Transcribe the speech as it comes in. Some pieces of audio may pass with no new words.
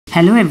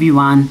Hello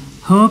everyone,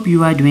 hope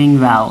you are doing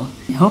well.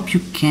 I hope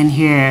you can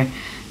hear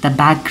the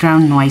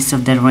background noise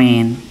of the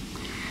rain.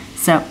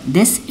 So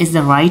this is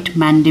the right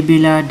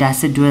mandibular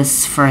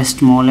deciduous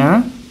first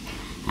molar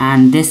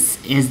and this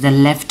is the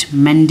left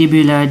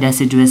mandibular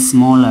deciduous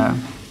molar.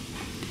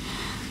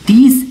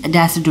 These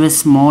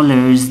deciduous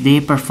molars,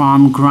 they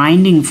perform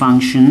grinding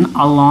function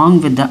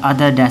along with the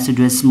other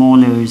deciduous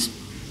molars.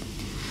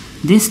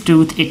 This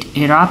tooth, it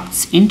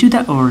erupts into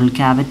the oral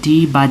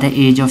cavity by the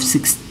age of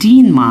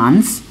 16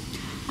 months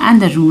and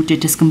the root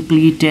it is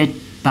completed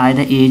by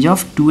the age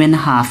of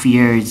 2.5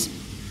 years.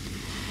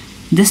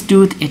 This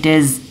tooth it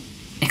is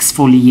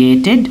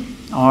exfoliated,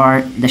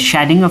 or the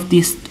shedding of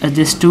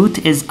this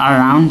tooth is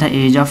around the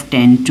age of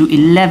 10 to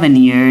 11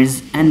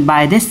 years, and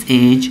by this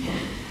age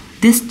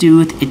this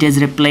tooth it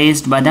is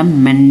replaced by the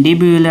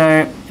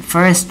mandibular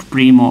first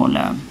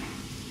premolar.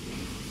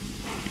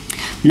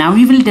 Now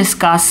we will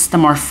discuss the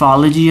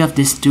morphology of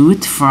this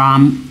tooth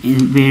from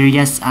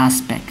various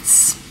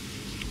aspects.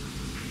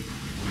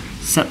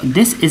 So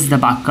this is the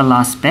buccal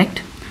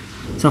aspect.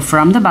 So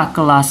from the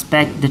buccal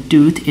aspect, the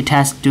tooth it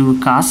has two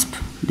cusps.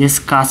 This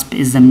cusp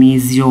is the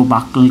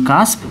mesio-buccal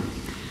cusp,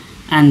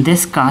 and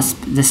this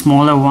cusp, the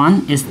smaller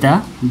one, is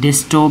the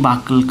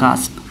disto-buccal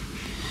cusp.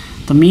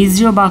 The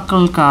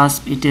mesio-buccal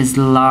cusp it is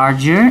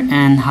larger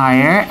and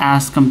higher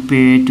as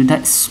compared to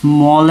the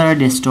smaller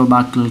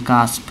disto-buccal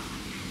cusp.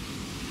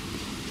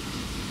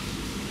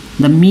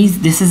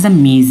 This is the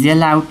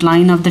mesial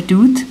outline of the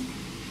tooth,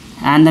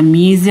 and the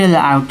mesial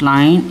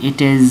outline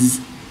it is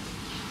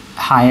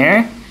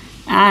higher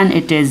and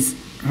it is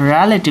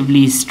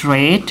relatively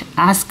straight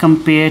as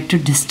compared to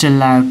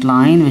distal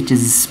outline, which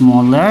is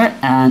smaller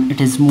and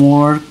it is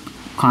more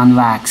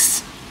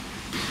convex.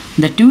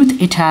 The tooth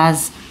it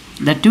has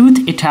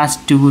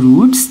two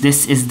roots.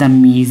 This is the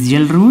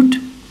mesial root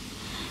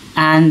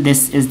and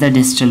this is the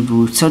distal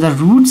root. So the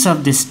roots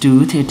of this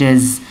tooth it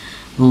is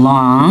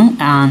long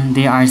and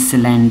they are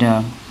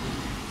cylinder.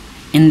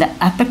 In the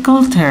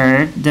apical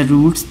third, the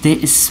roots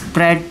they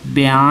spread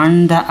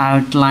beyond the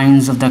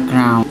outlines of the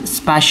crown,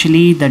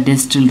 especially the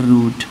distal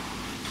root.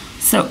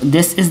 So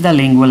this is the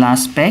lingual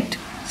aspect.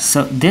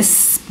 So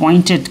this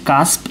pointed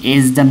cusp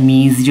is the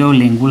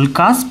mesiolingual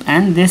cusp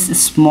and this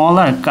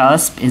smaller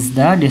cusp is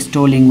the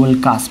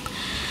distolingual cusp.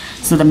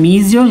 So the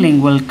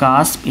mesiolingual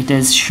cusp it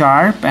is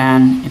sharp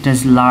and it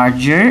is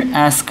larger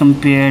as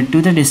compared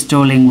to the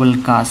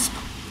distolingual cusp.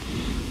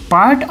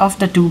 Part of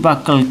the two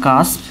buccal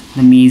cusps,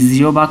 the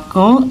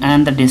mesiobuccal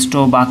and the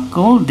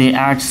distobuccal, they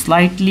are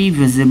slightly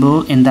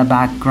visible in the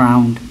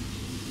background.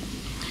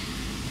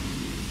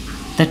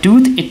 The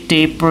tooth it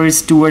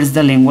tapers towards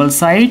the lingual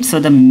side,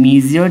 so the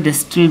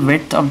mesiodistal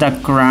width of the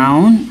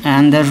crown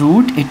and the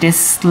root it is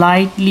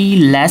slightly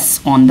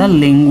less on the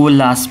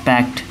lingual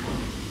aspect.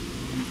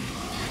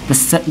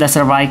 The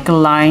cervical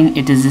line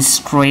it is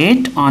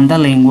straight on the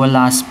lingual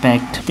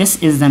aspect. This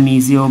is the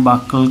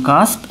mesiobuccal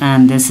cusp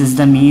and this is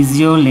the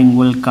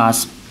mesiolingual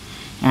cusp,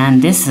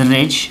 and this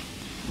ridge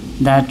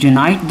that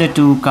unite the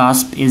two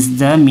cusps is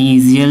the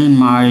mesial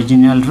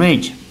marginal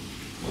ridge.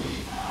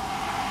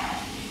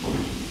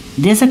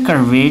 There's a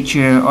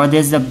curvature or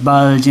there's a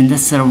bulge in the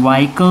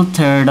cervical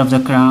third of the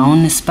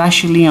crown,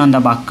 especially on the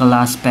buccal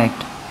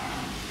aspect.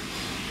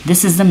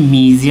 This is the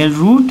mesial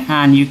root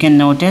and you can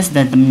notice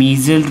that the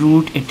mesial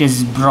root it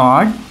is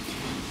broad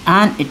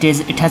and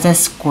it has a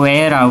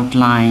square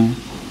outline.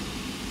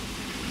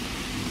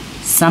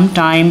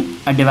 Sometime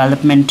a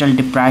developmental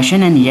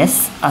depression, and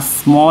yes, a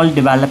small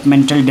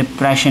developmental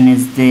depression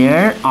is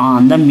there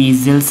on the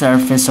mesial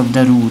surface of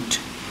the root.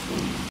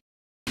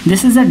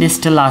 This is the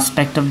distal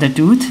aspect of the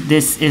tooth.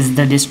 This is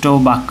the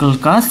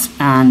distobuccal cusp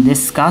and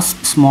this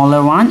cusp,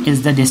 smaller one,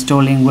 is the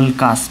distolingual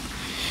cusp.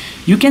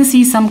 You can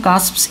see some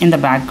cusps in the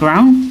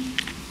background.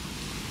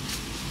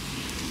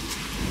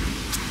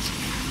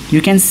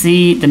 You can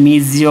see the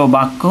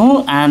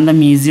mesiobuccal and the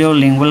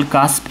mesiolingual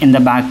cusp in the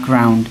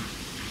background.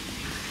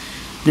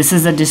 This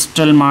is the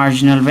distal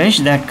marginal ridge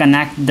that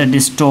connect the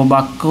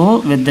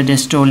distobuccal with the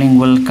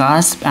distolingual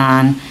cusp,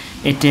 and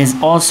it is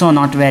also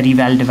not very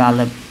well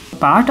developed.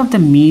 Part of the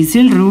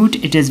mesial root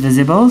it is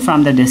visible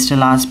from the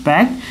distal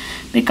aspect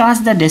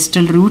because the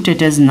distal root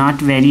it is not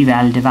very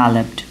well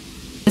developed.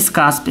 This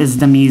cusp is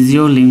the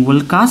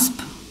mesiolingual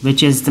cusp,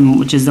 which is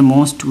the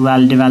most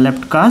well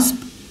developed cusp,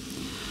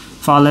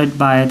 followed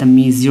by the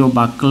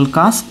mesiobuccal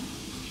cusp.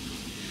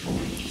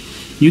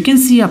 You can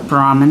see a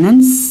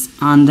prominence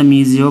on the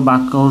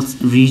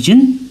mesiobuccal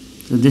region.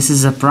 So this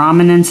is a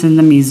prominence in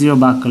the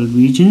mesiobuccal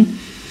region.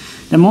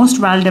 The most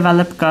well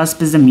developed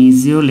cusp is the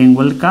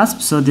mesiolingual cusp.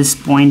 So this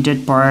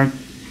pointed part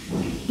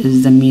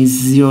is the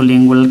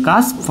mesiolingual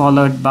cusp,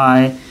 followed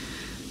by,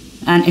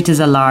 and it is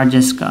the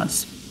largest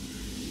cusp.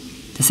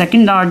 The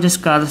second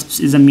largest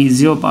cusp is the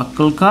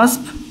mesiobuccal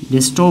cusp,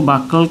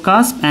 distobuccal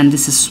cusp, and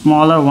this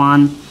smaller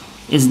one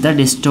is the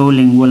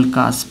distolingual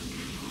cusp.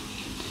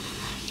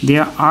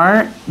 There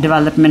are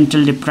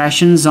developmental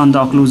depressions on the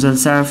occlusal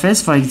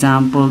surface. For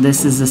example,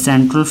 this is the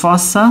central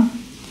fossa.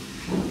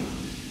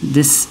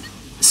 This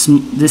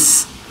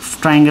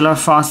triangular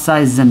fossa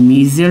is the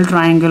mesial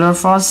triangular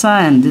fossa,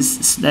 and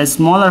the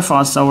smaller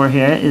fossa over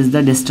here is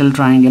the distal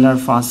triangular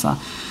fossa.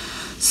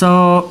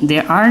 So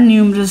there are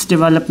numerous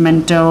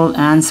developmental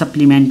and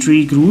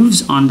supplementary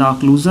grooves on the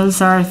occlusal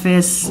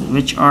surface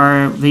which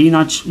are very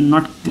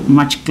not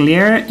much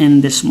clear in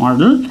this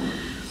model.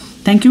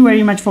 Thank you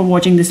very much for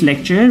watching this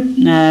lecture.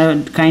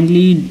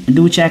 Kindly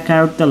do check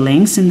out the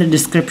links in the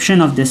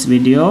description of this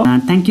video.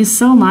 Thank you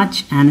so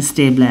much and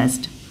stay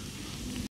blessed.